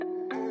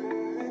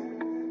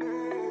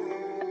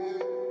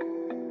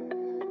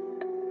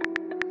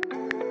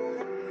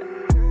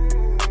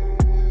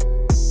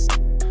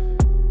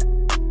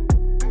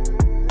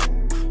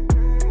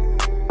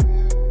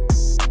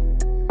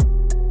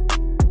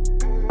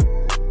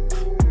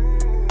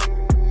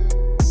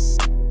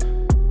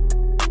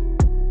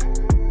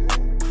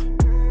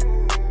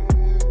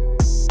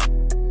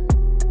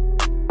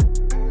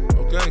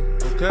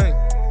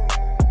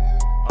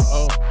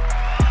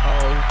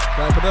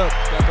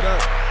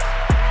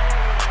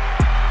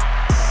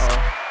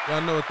Y'all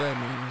know what that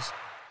means.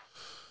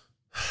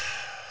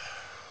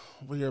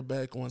 We are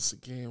back once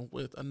again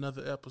with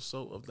another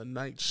episode of the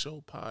Night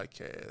Show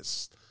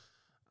podcast.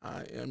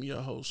 I am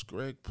your host,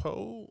 Greg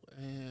Poe,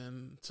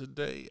 and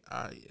today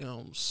I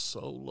am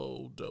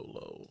solo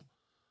dolo.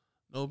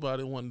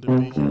 Nobody wanted to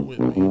be here with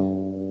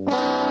me.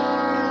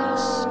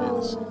 Yes.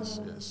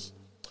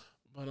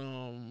 But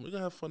we're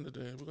gonna have fun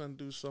today. We're gonna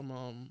do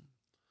some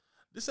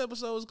this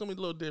episode is gonna be a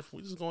little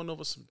different. We're just going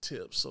over some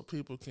tips so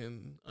people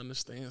can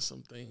understand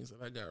some things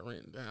that I got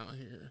written down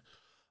here.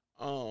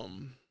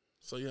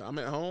 So yeah, I'm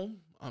at home.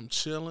 I'm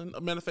chilling.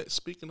 A matter of fact,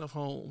 speaking of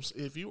homes,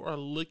 if you are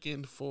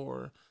looking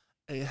for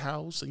a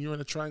house and you're in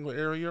the Triangle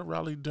area,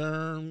 Raleigh,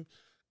 Durham,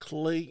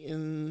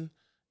 Clayton,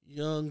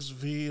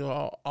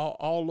 Youngsville,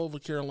 all over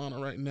Carolina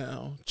right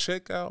now,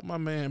 check out my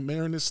man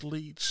Marinus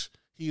Leach.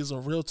 He is a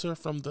realtor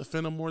from the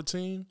Fenimore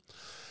team.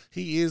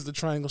 He is the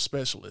Triangle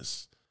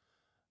specialist.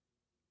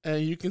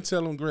 And you can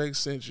tell him Greg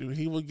sent you.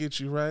 He will get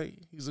you right.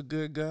 He's a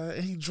good guy.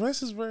 And he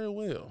dresses very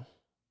well.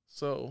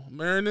 So,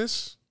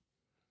 Marinus,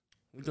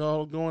 we're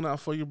all going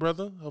out for you,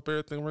 brother. Hope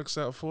everything works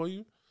out for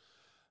you.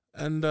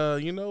 And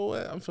you know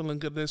what? I'm feeling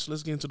good today, so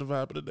let's get into the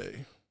vibe of the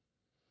day.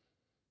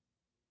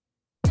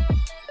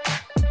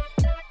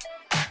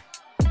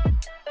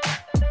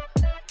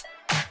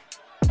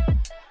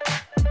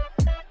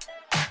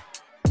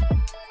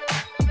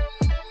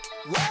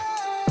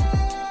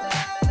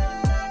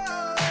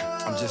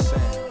 I'm just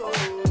saying.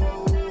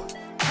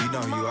 You know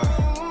who you are.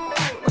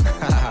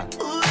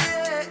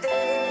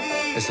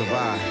 It's a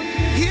vibe.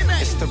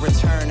 It's the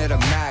return of the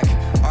Mac.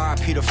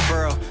 R.I.P. the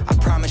Furl. I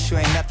promise you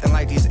ain't nothing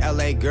like these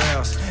L.A.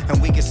 girls.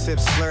 And we can sip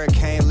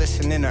Slurricane,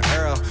 listening to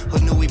Earl. Who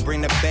knew we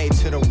bring the bay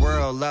to the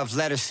world? Love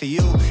letters to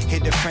you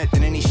hit different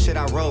than any shit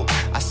I wrote.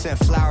 I sent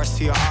flowers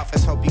to your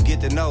office, hope you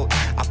get the note.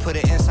 I put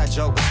an inside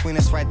joke between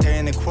us right there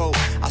in the quote.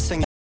 I'll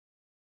sing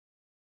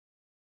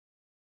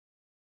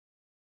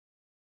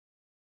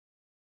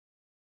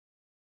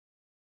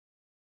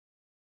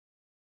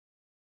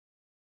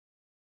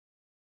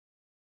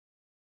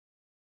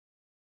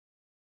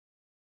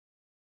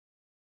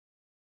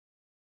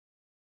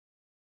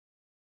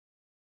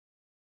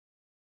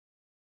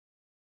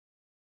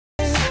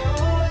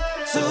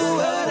So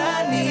what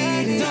I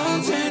need,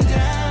 don't turn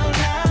down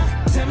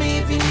now. Tell me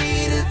if you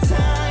need a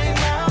time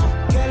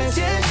out. Gotta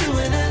just you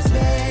and us,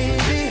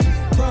 baby.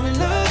 Fall in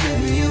love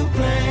with you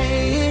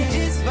playing.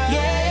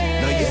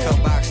 Yeah. know you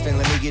felt boxed in,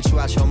 let me get you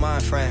out your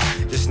mind, friend.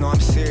 Just know I'm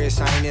serious,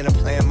 I ain't into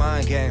playing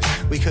mind games.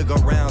 We could go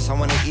rounds, I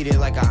wanna eat it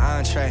like an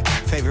entree.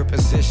 Favorite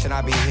position,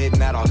 I be hitting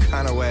that all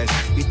kind of ways.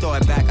 You throw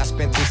it back, I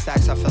spent 3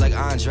 stacks, I feel like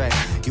Andre.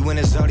 You in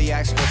the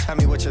Zodiac, girl, tell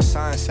me what your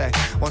sign say.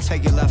 Won't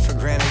take your love for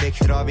granted, it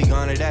could all be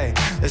gone today.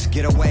 Let's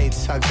get away,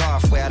 tucked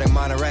off, way out in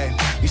Monterey.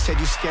 You said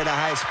you scared of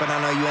heights, but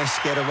I know you ain't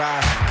scared of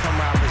ride. Come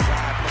out,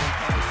 reside, put them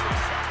panties to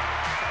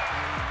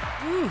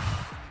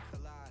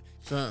the side.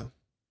 Son,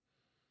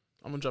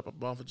 I'm gonna drop a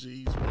bomb for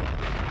G's.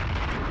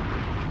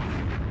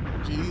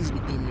 G's be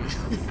getting me.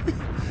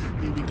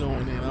 He be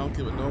going in. I don't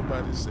care what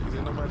nobody says.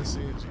 Ain't nobody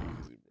saying G's,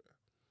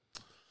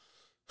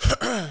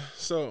 bro.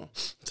 So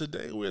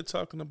today we're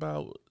talking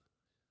about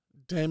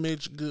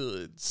damaged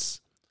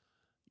goods.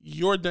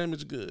 Your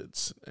damaged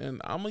goods.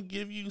 And I'm gonna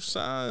give you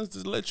signs to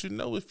let you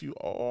know if you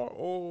are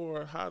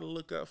or how to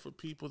look out for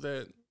people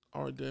that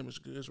are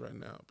damaged goods right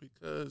now.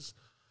 Because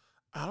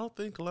I don't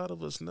think a lot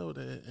of us know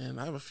that. And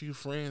I have a few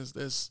friends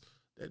that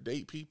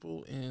date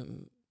people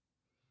and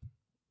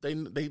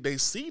they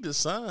see the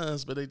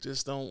signs, but they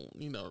just don't,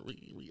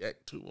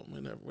 react to them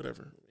and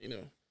whatever,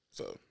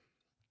 So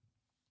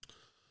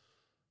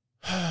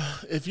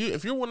if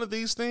you're one of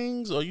these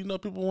things, or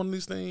people one of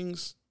these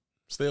things,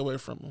 stay away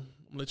from them.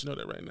 I'm gonna let you know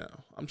that right now.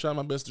 I'm trying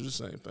my best to do the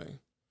same thing.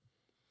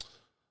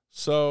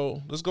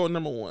 So let's go with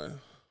number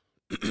 1.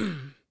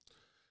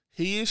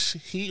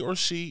 He or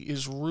she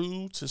is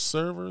rude to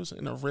servers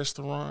in a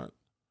restaurant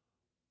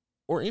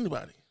or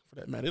anybody for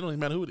that matter. It don't even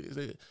matter who it is.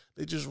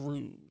 They just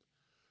rude.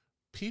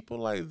 People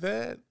like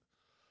that,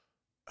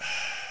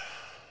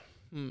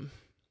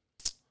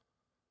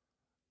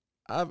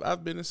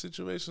 I've been in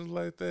situations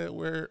like that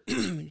where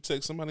you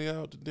take somebody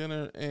out to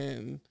dinner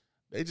and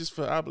they just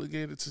feel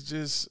obligated to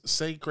just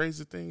say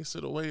crazy things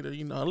to the waiter,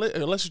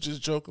 unless you're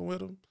just joking with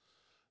them,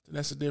 then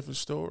that's a different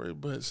story.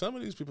 But some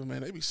of these people,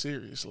 man, they be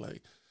serious.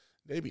 Like,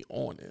 they be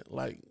on it.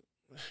 Like,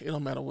 it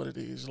don't matter what it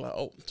is. Like,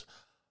 oh,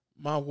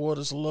 my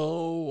water's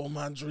low or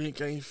my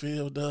drink ain't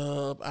filled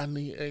up. I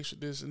need extra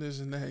this and this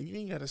and that. You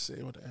ain't got to say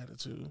it with an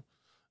attitude,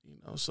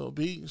 So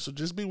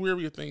just be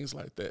wary of things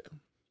like that.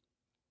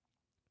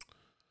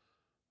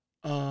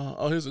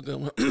 Here's a good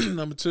one.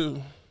 Number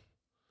 2.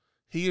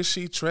 He or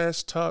she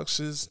trash talks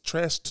his or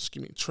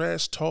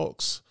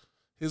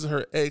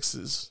her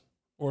exes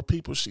or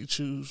people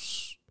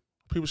she's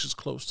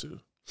close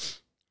to.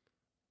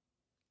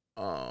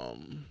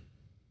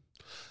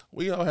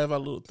 We all have our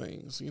little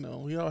things,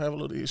 we all have a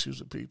little issues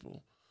with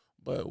people.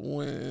 But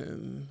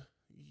when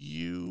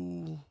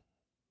you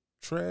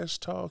trash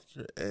talk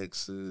your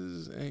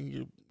exes and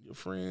your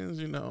friends,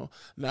 now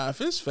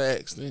if it's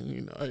facts,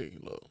 then hey,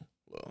 look,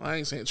 I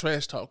ain't saying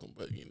trash talking,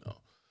 but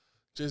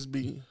just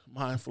be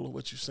mindful of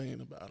what you're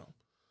saying about them.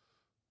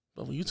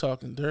 But when you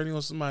talking dirty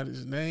on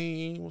somebody's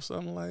name or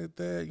something like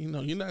that,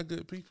 you're not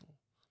good people.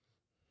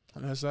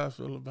 And that's how I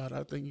feel about it.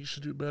 I think you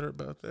should do better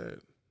about that.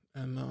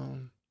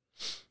 And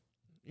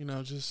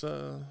just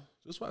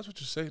watch what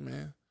you say,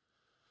 man.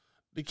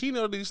 The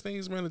keynote of these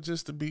things, man, is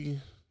just be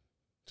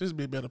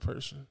a better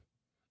person.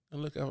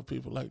 And look out for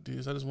people like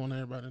this. I just want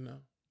everybody to know.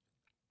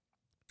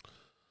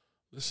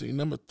 Let's see,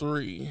 number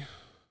 3.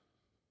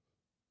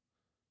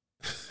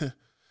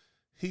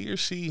 He or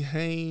she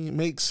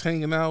makes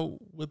hanging out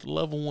with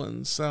loved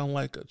ones sound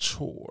like a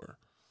chore.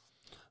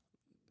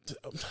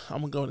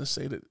 I'm going to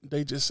say that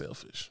they just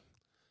selfish.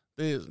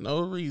 There's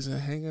no reason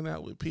hanging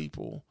out with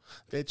people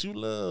that you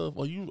love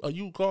or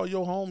you call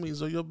your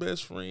homies or your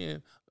best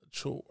friend a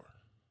chore.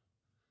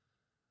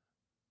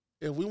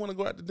 If we want to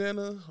go out to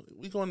dinner,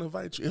 we're going to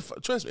invite you.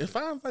 Trust me, if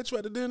I invite you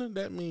out to dinner,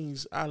 that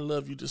means I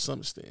love you to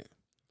some extent.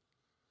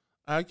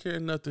 I care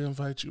enough to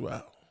invite you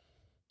out.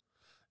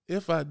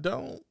 If I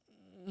don't,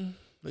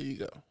 there you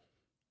go.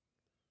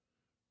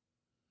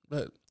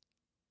 But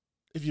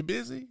if you're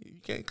busy, you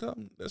can't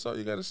come. That's all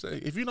you got to say.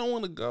 If you don't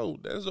want to go,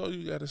 that's all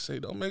you got to say.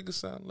 Don't make it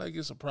sound like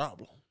it's a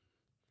problem.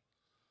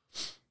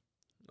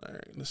 All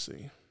right, let's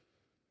see.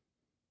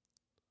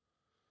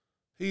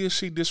 He or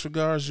she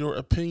disregards your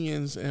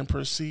opinions and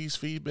perceives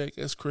feedback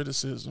as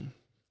criticism.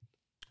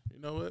 You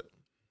know what?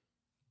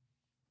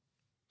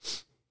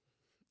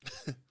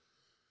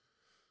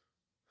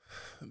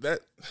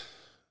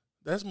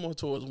 That's more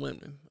towards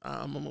women.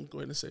 I'm going to go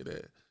ahead and say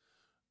that.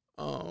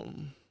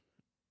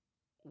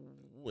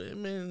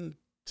 Women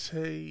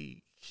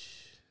take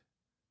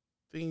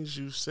things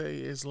you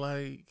say as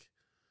like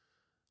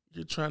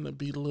you're trying to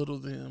belittle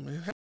them.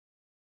 And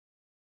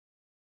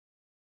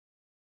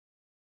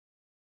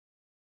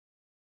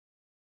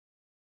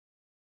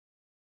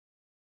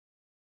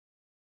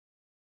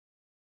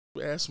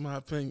ask my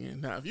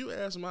opinion. Now, if you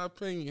ask my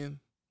opinion,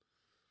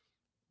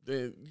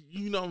 then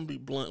I'm gonna be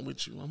blunt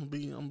with you. I'm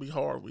gonna be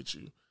hard with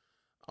you.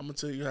 I'm gonna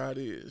tell you how it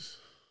is.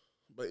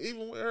 But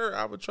even with her,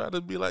 I would try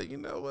to be like, you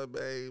know what,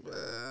 babe,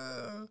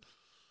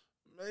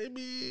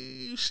 maybe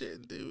you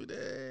shouldn't do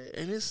that.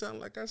 And it sounded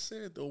like I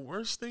said the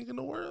worst thing in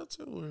the world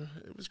to her.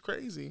 It was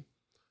crazy.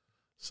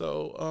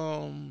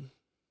 So,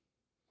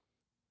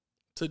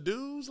 to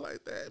dudes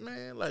like that,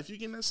 man, like if you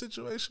get in that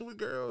situation with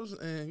girls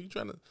and you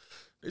try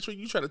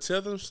to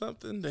tell them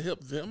something to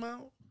help them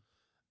out,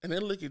 and they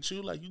look at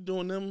you like you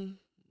doing them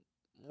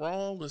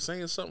wrong or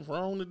saying something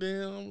wrong to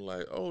them,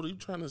 like, oh, you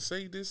trying to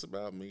say this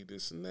about me,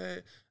 this and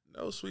that.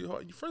 No,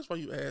 sweetheart. First of all,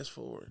 you asked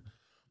for it.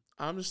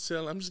 I'm just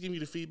giving you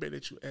the feedback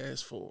that you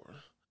asked for.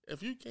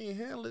 If you can't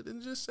handle it, then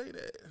just say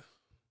that.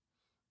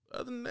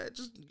 Other than that,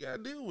 just you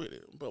gotta deal with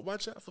it. But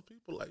watch out for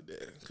people like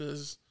that,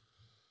 because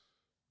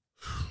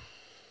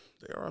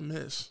they are a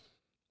mess.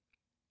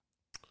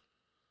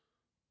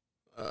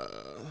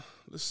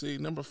 Let's see.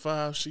 Number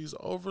 5,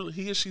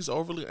 he or she's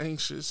overly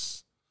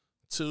anxious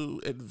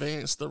to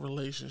advance the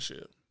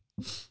relationship.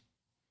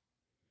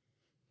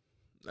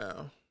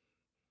 Now,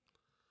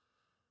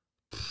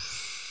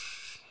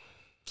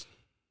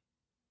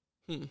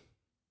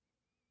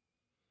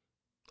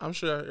 I'm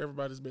sure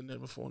everybody's been there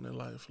before in their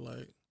life.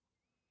 Like,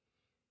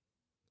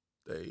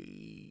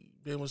 they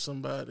been with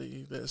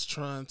somebody that's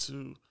trying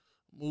to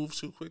move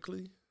too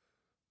quickly.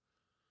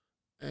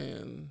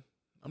 And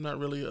I'm not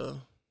really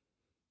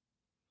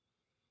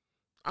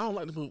I don't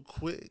like to move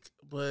quick,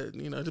 but,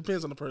 it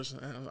depends on the person,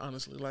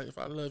 honestly. Like, if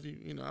I love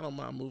you, I don't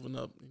mind moving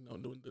up,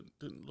 doing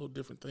little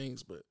different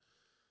things. But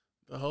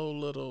the whole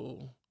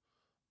little,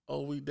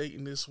 oh, we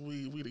dating this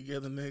week, we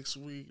together next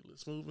week,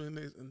 let's move in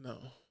this. No,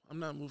 I'm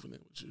not moving in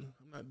with you.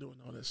 I'm not doing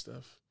all that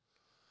stuff.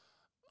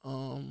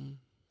 I'm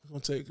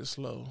going to take it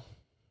slow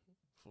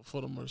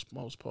for the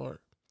most part.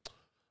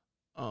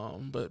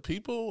 But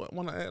people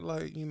want to act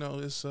like,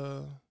 it's,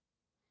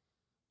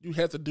 you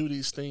have to do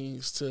these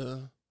things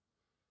to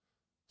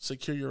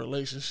secure your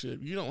relationship.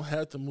 You don't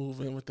have to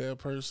move in with that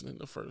person in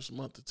the first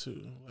month or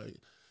two. Like,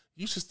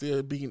 you should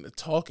still be in the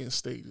talking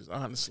stages,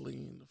 honestly,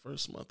 in the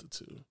first month or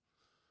two.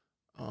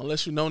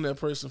 Unless you've known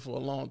that person for a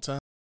long time.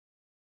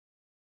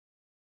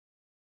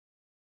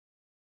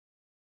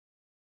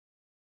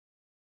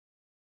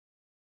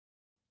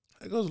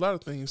 It goes a lot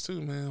of things too,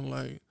 man.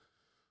 Like,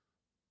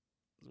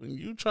 when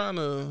you trying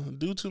to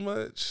do too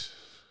much,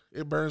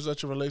 it burns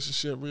out your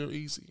relationship real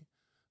easy.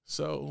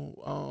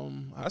 So,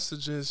 I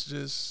suggest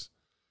just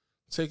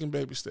taking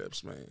baby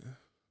steps, man.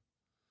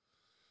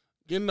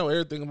 Getting to know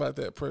everything about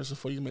that person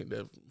before you make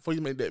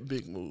that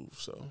big move.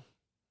 So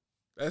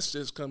that's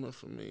just coming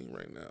from me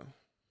right now.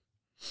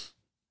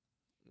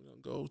 We're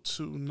gonna go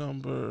to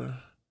number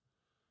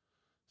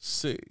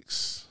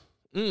 6.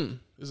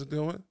 Is it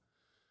going?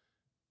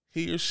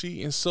 He or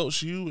she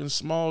insults you in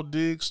small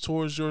digs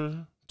towards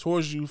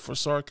you for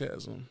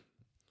sarcasm.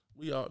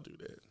 We all do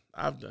that.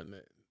 I've done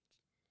that.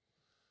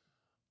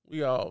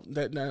 We all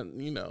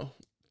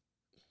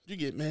you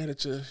get mad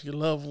at your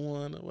loved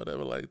one or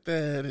whatever like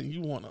that, and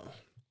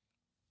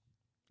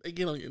they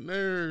get on your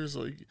nerves,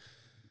 or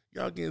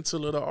y'all get into a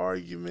little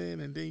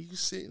argument, and then you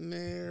sitting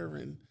there,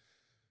 and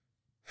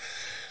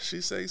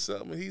she say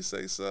something, and he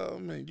say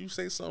something, and you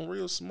say something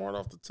real smart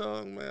off the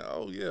tongue, man.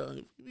 Oh yeah,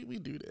 we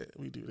do that.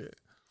 We do that.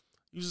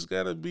 You just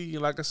gotta be,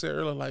 like I said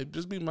earlier, like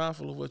just be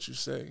mindful of what you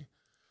say,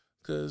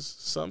 because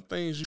some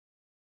things you.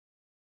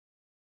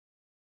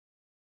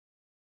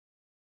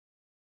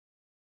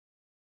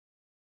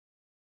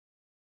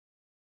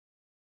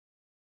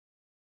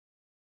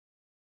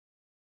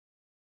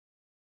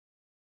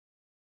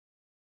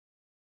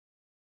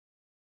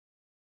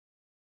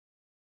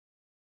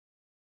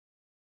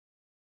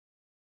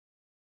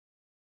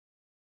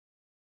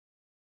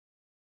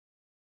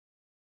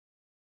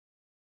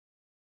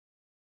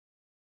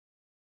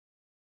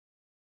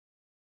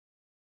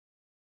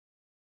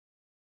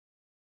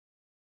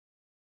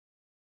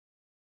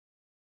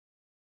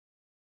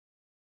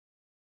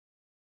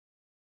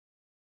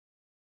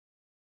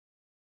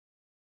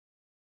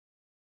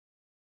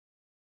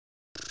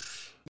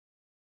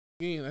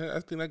 Again, I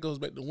think that goes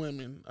back to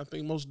women. I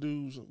think most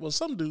dudes, well,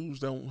 some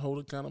dudes don't hold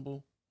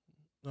themselves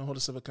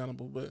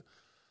accountable, but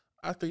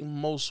I think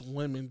most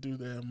women do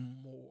that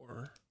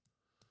more.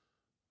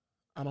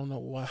 I don't know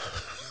why.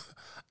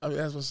 I mean,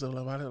 ask myself,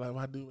 like,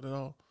 why do it at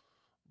all?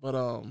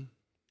 But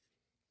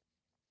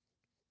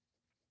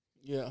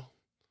yeah,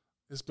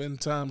 it's been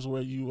times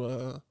where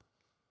you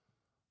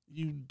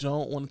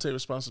don't want to take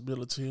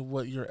responsibility of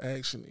what your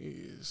action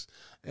is,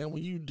 and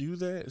when you do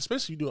that,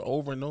 especially you do it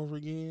over and over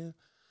again,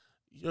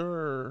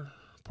 your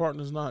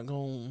partner's not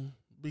gonna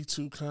be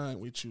too kind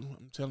with you.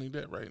 I'm telling you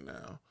that right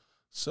now.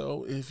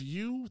 So if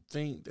you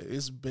think that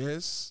it's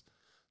best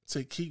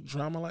to keep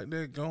drama like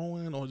that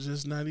going, or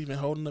just not even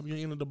holding up your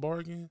end of the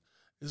bargain,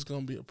 it's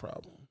gonna be a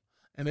problem,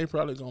 and they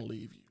probably gonna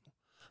leave you.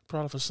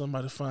 Probably for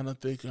somebody to find a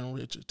thicker and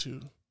richer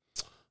too.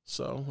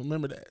 So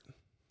remember that.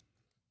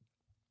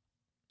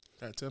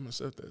 I tell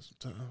myself that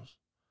sometimes.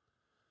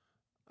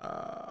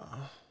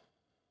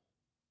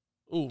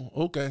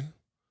 Okay.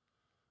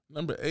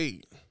 Number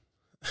 8.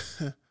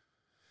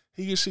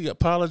 He or she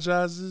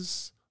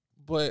apologizes,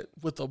 but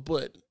with a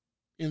but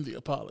in the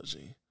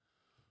apology.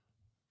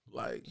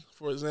 Like,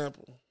 for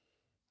example,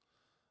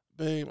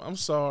 babe, I'm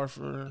sorry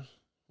for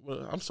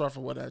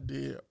what I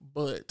did,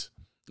 but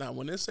now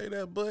when they say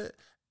that but,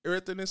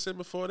 everything they said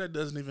before that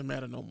doesn't even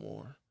matter no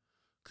more.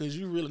 Cause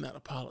you really not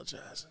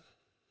apologizing.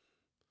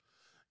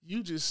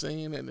 You just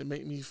saying that to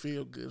make me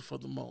feel good for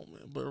the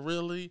moment, but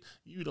really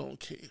you don't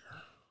care.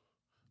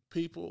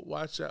 People,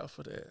 watch out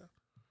for that.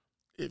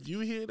 If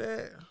you hear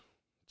that,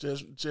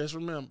 just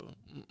remember,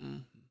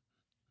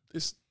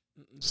 this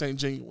ain't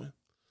genuine.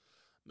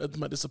 Nothing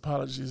about this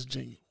apology is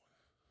genuine.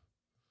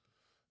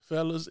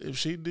 Fellas, if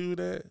she do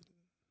that,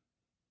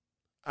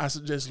 I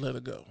suggest let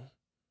her go.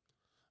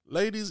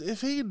 Ladies,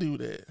 if he do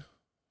that,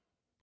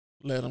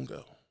 let him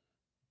go.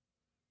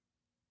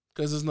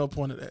 Because there's no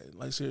point of that.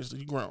 Like, seriously,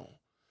 you grown.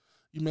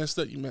 You messed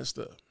up, you messed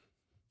up.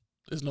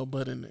 There's no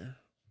but in there.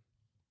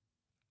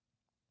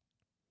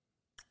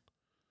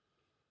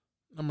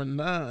 Number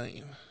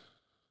 9,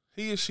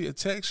 he or she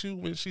attacks you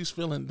when she's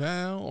feeling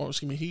down, or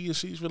he or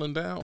she's feeling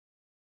down.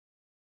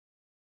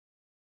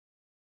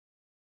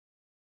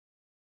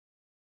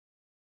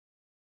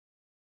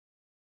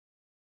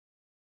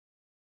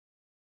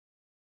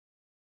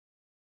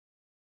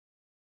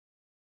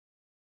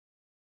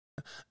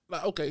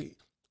 Like, okay,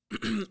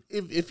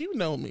 if you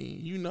know me,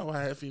 you know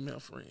I have female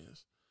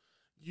friends.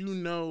 You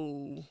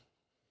know,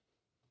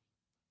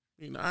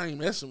 I ain't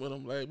messing with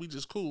them. Like, we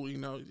just cool,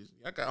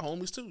 I got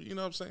homies too, you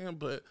know what I'm saying?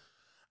 But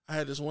I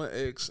had this one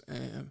ex,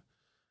 and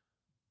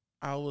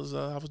I was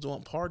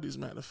doing parties,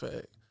 matter of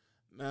fact.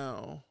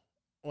 Now,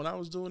 when I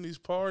was doing these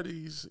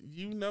parties,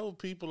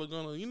 people are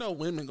gonna,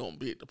 women gonna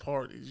be at the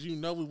parties. We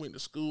went to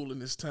school in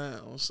this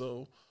town,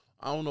 so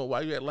I don't know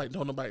why you act like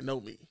don't nobody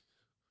know me.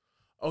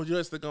 Oh,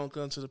 yes, they're gonna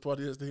come to the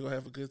party. Yes, they're gonna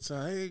have a good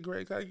time. Hey,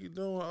 Greg, how you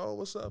doing? Oh,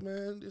 what's up,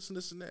 man? This and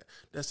this and that.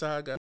 That's how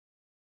I got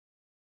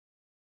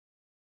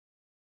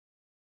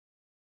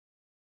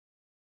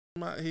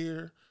them out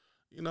here.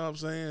 You know what I'm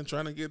saying?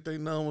 Trying to get their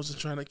numbers and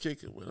trying to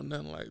kick it with them,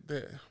 nothing like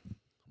that.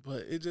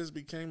 But it just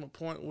became a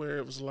point where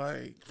it was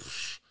like,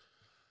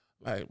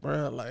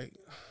 bro, like,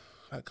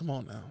 come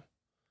on now.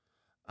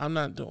 I'm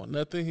not doing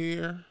nothing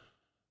here.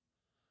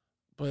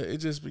 But it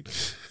just became.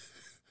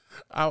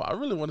 I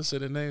really want to say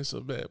the name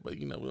so bad, but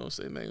we don't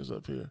say names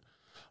up here.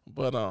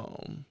 But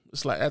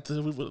it's like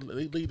after we would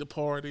leave the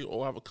party,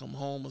 or I would come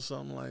home or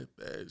something like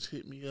that, just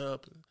hit me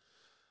up. And,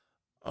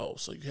 oh,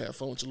 so you had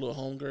fun with your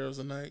little homegirls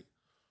tonight?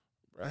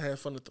 I had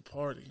fun at the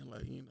party.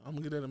 Like, I'm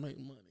gonna get there to make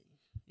money.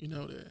 You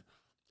know that.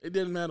 It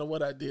didn't matter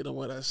what I did or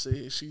what I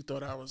said. She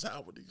thought I was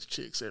out with these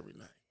chicks every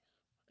night,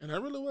 and I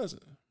really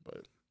wasn't.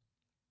 But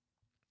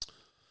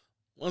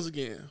once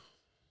again,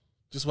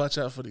 just watch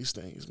out for these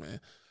things, man.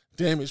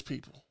 Damaged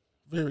people.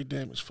 Very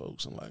damaged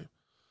folks in life.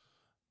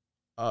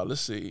 Let's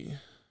see.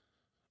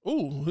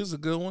 Ooh, here's a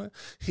good one.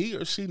 He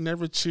or she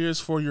never cheers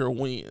for your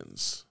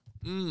wins.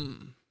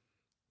 I'm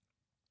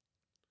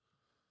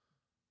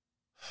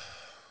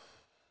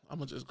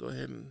going to just go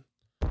ahead and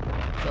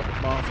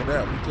couple more for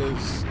that one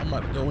because I'm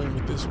about to go in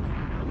with this one.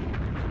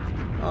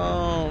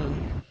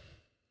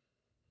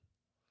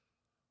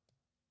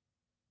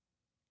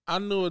 I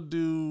knew a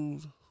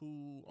dude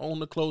who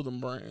owned a clothing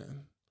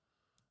brand,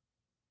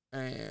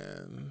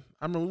 and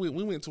I remember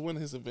we went to one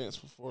of his events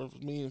before. It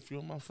was me and a few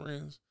of my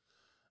friends,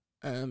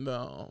 and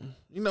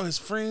his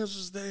friends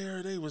was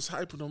there. They was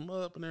hyping him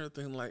up and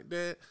everything like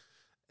that.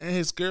 And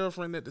his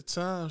girlfriend at the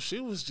time, she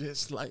was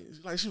just like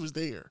she was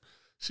there.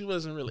 She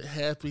wasn't really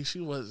happy. She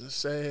wasn't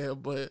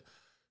sad, but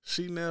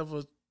she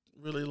never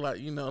really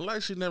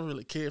she never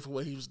really cared for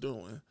what he was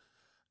doing.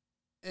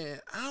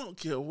 And I don't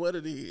care what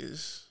it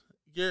is,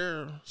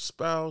 your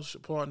spouse,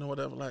 your partner,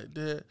 whatever like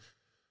that,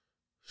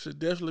 should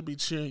definitely be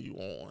cheering you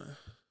on.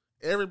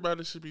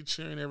 Everybody should be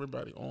cheering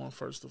everybody on,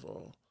 first of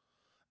all.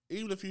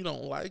 Even if you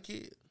don't like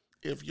it,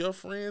 if your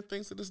friend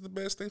thinks that it's the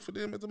best thing for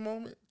them at the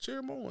moment, cheer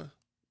them on.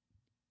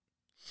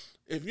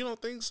 If you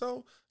don't think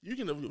so, you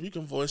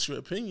can voice your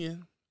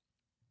opinion,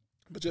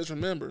 but just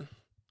remember,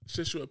 it's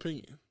just your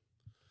opinion.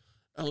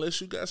 Unless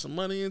you got some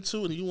money into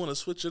it and you want to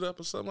switch it up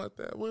or something like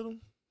that with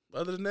them,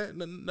 other than that,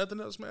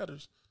 nothing else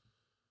matters.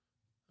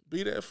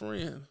 Be that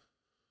friend.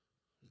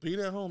 Be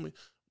that homie.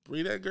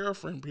 Be that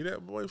girlfriend. Be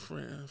that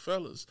boyfriend.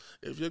 Fellas,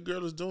 if your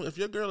girl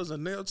is a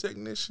nail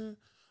technician,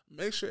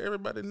 make sure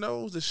everybody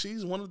knows that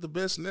she's one of the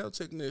best nail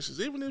technicians.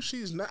 Even if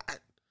she's not,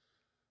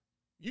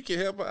 you can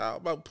help her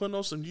out by putting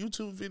on some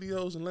YouTube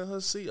videos and let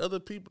her see other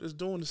people that's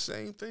doing the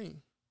same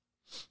thing.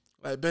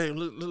 Like, babe,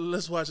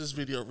 let's watch this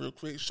video real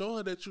quick. Show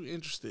her that you're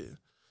interested.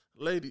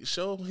 Lady,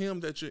 show him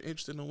that you're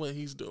interested in what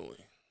he's doing.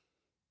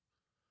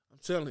 I'm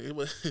telling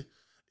you,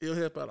 it'll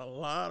help out a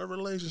lot of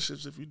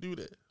relationships if you do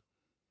that.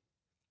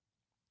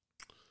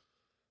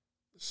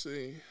 Let's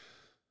see.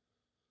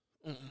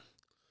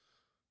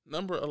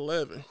 Number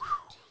 11.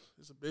 Whew,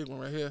 it's a big one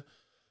right here.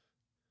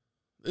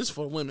 This is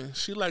for women.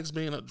 She likes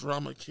being a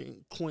drama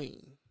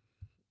queen.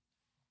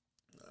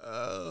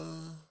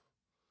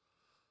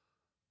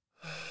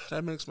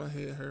 That makes my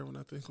head hurt when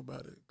I think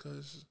about it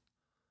because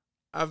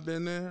I've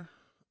been there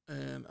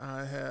and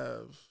I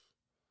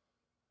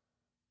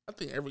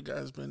think every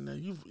guy's been there.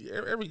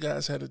 Every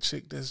guy's had a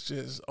chick that's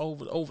just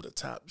over the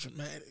top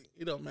dramatic.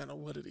 It don't matter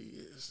what it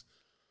is.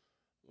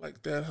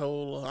 Like that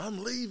whole,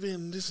 I'm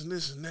leaving, this and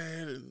this and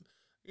that, and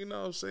you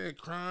know what I'm saying,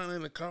 crying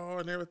in the car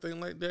and everything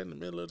like that in the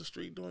middle of the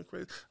street doing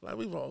crazy. Like,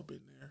 we've all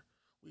been there.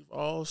 We've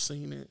all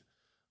seen it.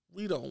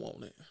 We don't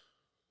want it.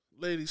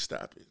 Ladies,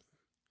 stop it.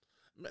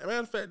 Matter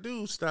of fact,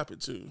 dudes, stop it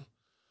too.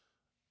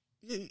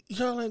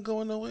 Y'all ain't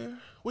going nowhere.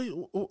 Where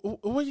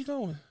you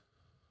going?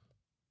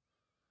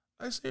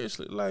 Like,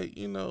 seriously, like,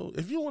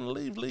 if you want to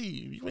leave,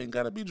 leave. You ain't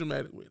got to be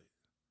dramatic with it.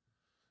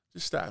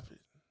 Just stop it.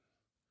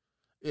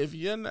 If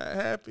you're not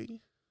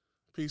happy,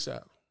 peace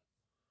out.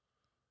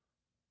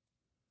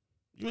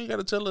 You ain't got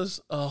to tell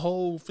us a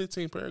whole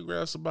 15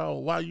 paragraphs about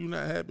why you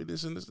not happy,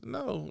 this and this.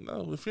 No.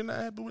 If you're not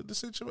happy with the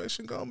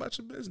situation, go about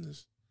your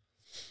business.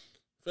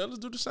 Fellas,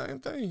 do the same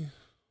thing.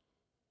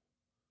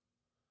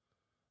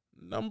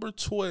 Number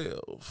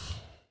 12.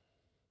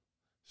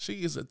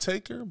 She is a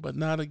taker, but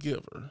not a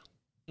giver.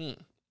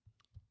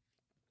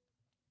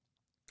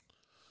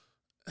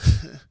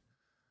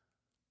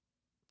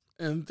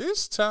 And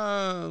this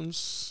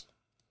times,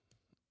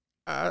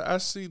 I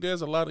see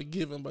there's a lot of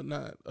giving, but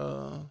not,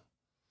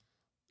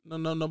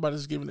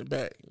 nobody's giving it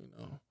back,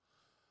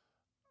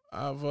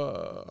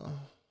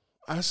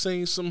 I've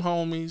seen some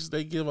homies,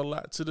 they give a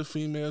lot to the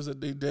females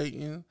that they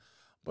dating,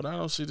 but I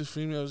don't see the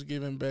females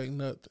giving back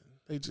nothing.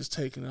 They just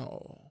taking it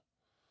all.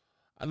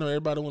 I know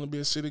everybody want to be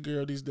a city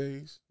girl these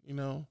days,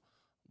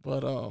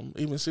 but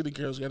even city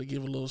girls got to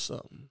give a little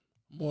something,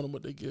 more than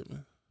what they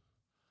giving.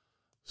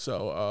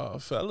 So,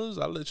 fellas,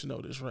 I'll let you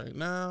know this right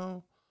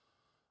now.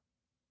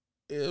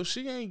 If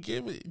she ain't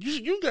give it,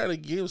 you got to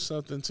give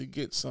something to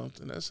get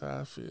something. That's how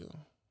I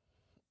feel.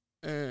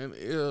 And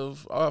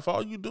if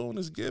all you doing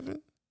is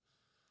giving,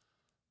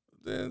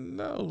 then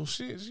no,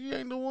 she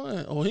ain't the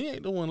one. Or he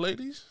ain't the one,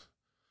 ladies.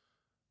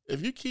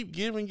 If you keep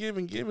giving,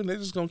 they're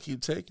just going to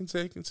keep taking,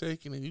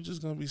 and you're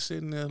just going to be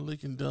sitting there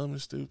looking dumb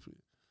and stupid,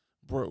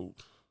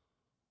 broke,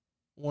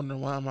 wondering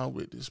why am I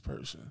with this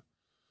person.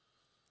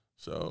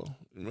 So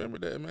remember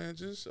that, man.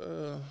 Just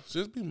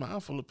be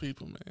mindful of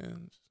people,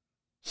 man.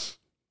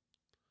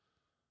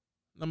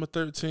 Number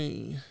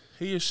 13,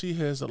 he or she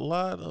has a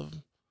lot of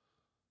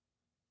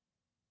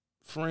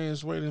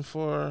friends waiting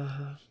for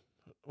her.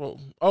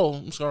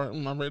 I'm sorry.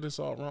 I read this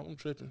all wrong. I'm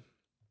tripping.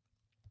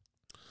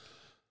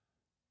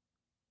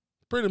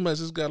 Pretty much,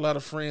 it's got a lot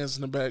of friends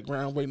in the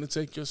background waiting to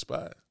take your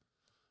spot.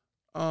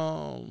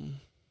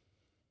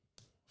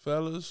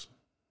 Fellas,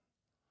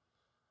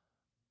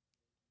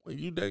 when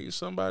you date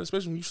somebody,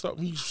 especially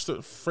when you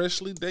start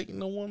freshly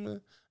dating a woman,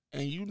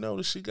 and you know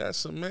that she got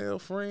some male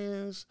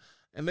friends,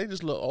 and they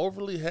just look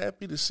overly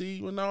happy to see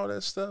you and all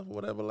that stuff,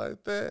 whatever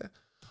like that,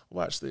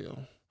 watch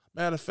them.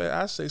 Matter of fact,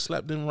 I say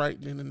slap them right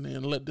then and there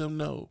and let them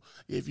know,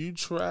 if you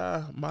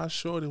try my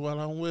shorty while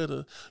I'm with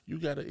her, you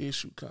got an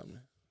issue coming.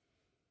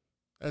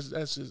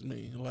 That's just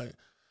me. Like,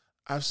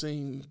 I've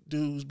seen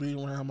dudes be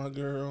around my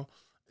girl,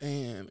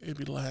 And it'd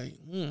be like,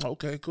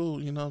 okay,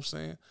 cool. You know what I'm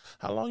saying?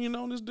 How long you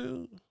known this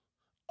dude?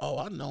 Oh,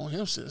 I known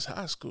him since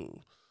high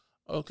school.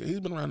 Okay, he's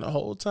been around the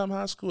whole time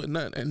high school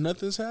and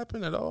nothing's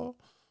happened at all?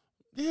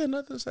 Yeah,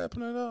 nothing's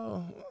happened at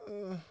all.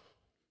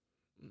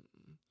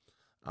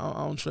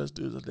 I don't trust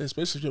dudes like that,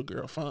 especially if your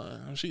girl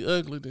fine. If she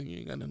ugly, then you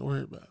ain't got nothing to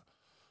worry about.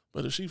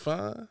 But if she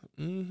fine,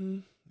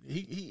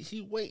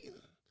 he waiting.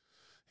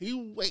 He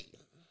waiting.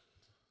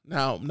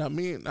 Now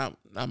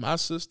my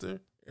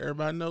sister,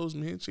 everybody knows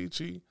me and Chi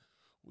Chi,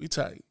 we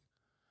tight.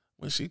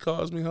 When she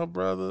calls me her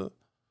brother,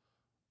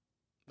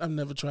 I've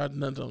never tried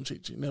nothing on Chi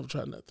Chi. Never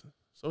tried nothing.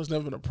 So it's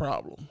never been a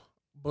problem.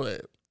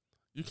 But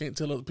you can't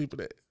tell other people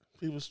that.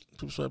 People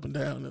swiping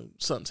down and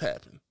something's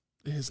happened.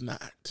 It's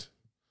not.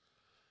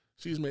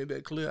 She's made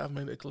that clear. I've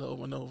made that clear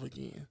over and over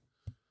again.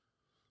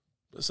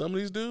 But some of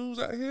these dudes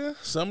out here,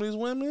 some of these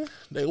women,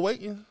 they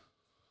waiting.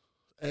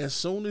 As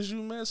soon as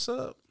you mess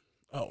up,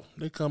 oh,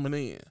 they coming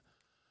in.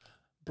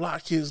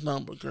 Block his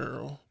number,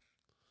 girl.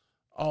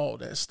 All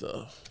that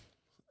stuff.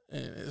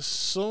 And as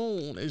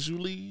soon as you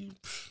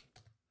leave,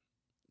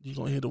 you're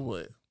going to hear the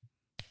what?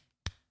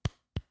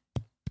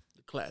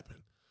 The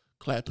clapping.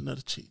 Clapping of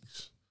the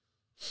cheeks.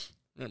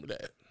 Remember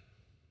that.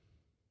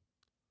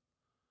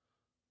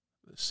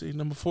 Let's see,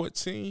 number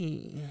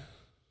 14.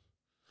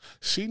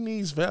 She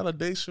needs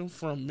validation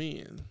from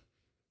men.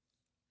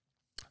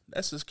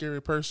 That's a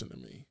scary person to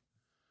me.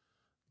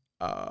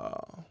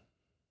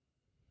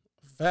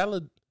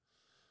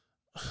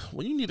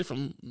 When you need it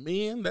from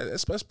men,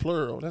 that's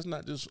plural. That's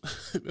not just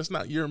that's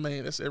not your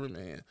man, that's every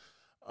man.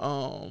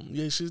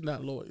 Yeah, she's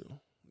not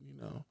loyal, you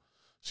know.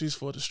 She's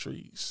for the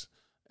streets.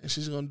 And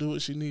she's gonna do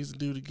what she needs to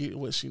do to get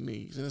what she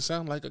needs. And it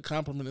sounds like a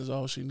compliment is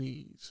all she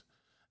needs.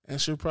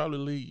 And she'll probably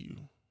leave you.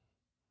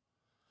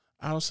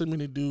 I don't see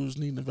many dudes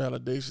needing the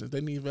validation. If they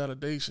need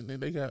validation,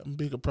 then they got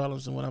bigger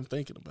problems than what I'm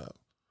thinking about.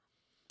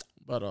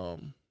 But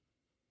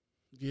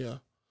yeah.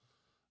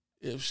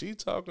 If she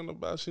talking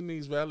about she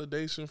needs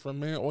validation from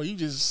men, or you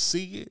just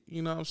see it,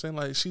 you know what I'm saying?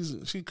 Like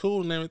she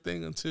cool and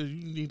everything until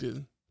you need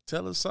to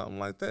tell her something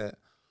like that.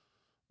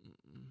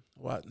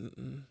 What?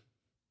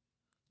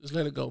 Just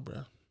let it go,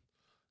 bro.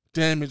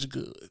 Damaged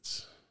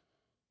goods.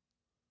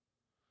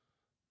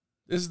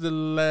 This is the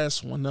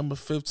last one, number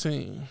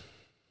 15.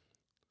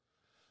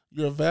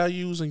 Your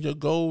values and your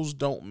goals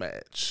don't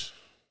match.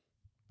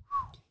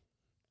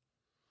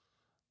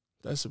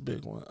 That's a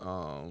big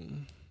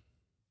one.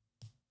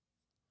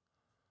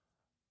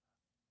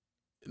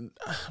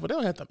 But they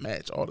don't have to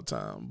match all the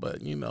time.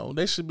 But, you know,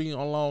 they should be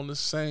along the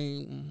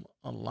same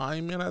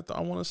alignment,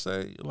 I want to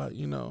say. Like,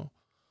 you know,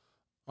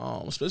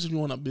 especially if you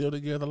want to build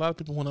together. A lot of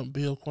people want to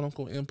build,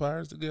 quote-unquote,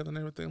 empires together and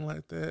everything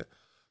like that.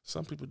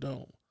 Some people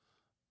don't.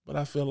 But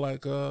I feel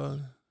like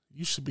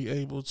you should be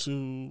able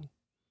to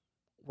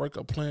work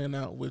a plan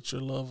out with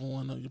your loved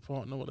one or your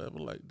partner or whatever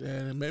like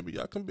that. And maybe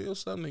y'all can build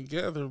something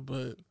together,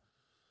 but,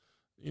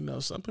 you know,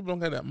 some people don't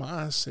got that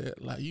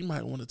mindset. Like, you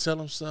might want to tell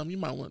them something. You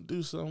might want to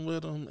do something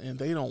with them, and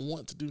they don't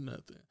want to do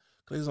nothing.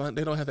 Because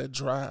they don't have that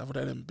drive or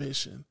that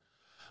ambition.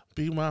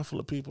 Be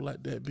mindful of people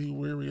like that. Be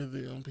wary of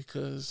them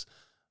because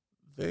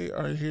they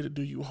are here to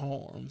do you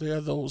harm. They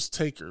are those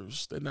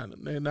takers. They're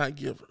not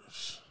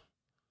givers.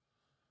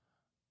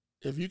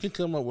 If you can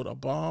come up with a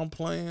bomb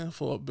plan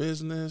for a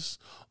business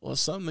or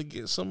something to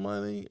get some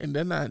money and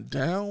they're not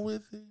down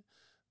with it,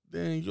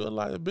 then you're a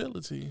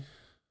liability.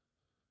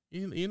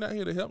 You're not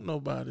here to help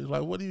nobody.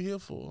 Like, what are you here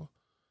for?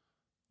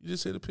 You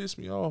just here to piss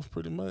me off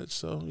pretty much.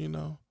 So, you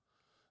know,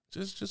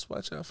 just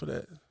watch out for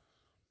that.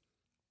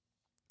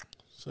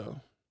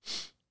 So,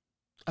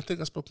 I think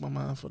I spoke my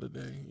mind for the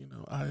day. You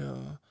know, I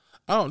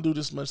don't do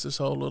this much, this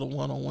whole little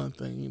one-on-one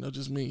thing, you know,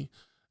 just me.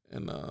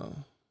 And I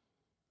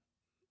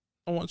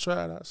want to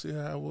try it out, see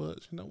how it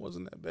was. You know, it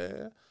wasn't that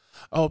bad.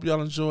 I hope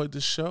y'all enjoyed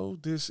the show.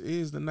 This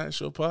is the Night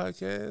Show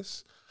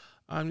Podcast.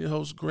 I'm your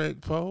host,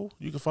 Greg Poe.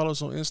 You can follow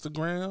us on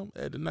Instagram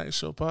at the Night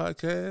Show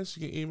Podcast.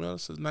 You can email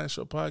us at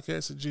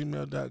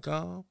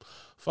nightshowpodcast@gmail.com.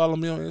 Follow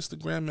me on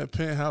Instagram at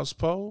Penthouse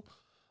Poe.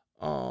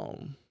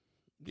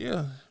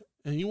 Yeah.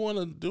 And you want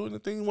to do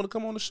anything, you want to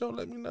come on the show,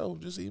 let me know.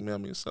 Just email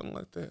me or something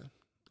like that.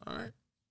 All right.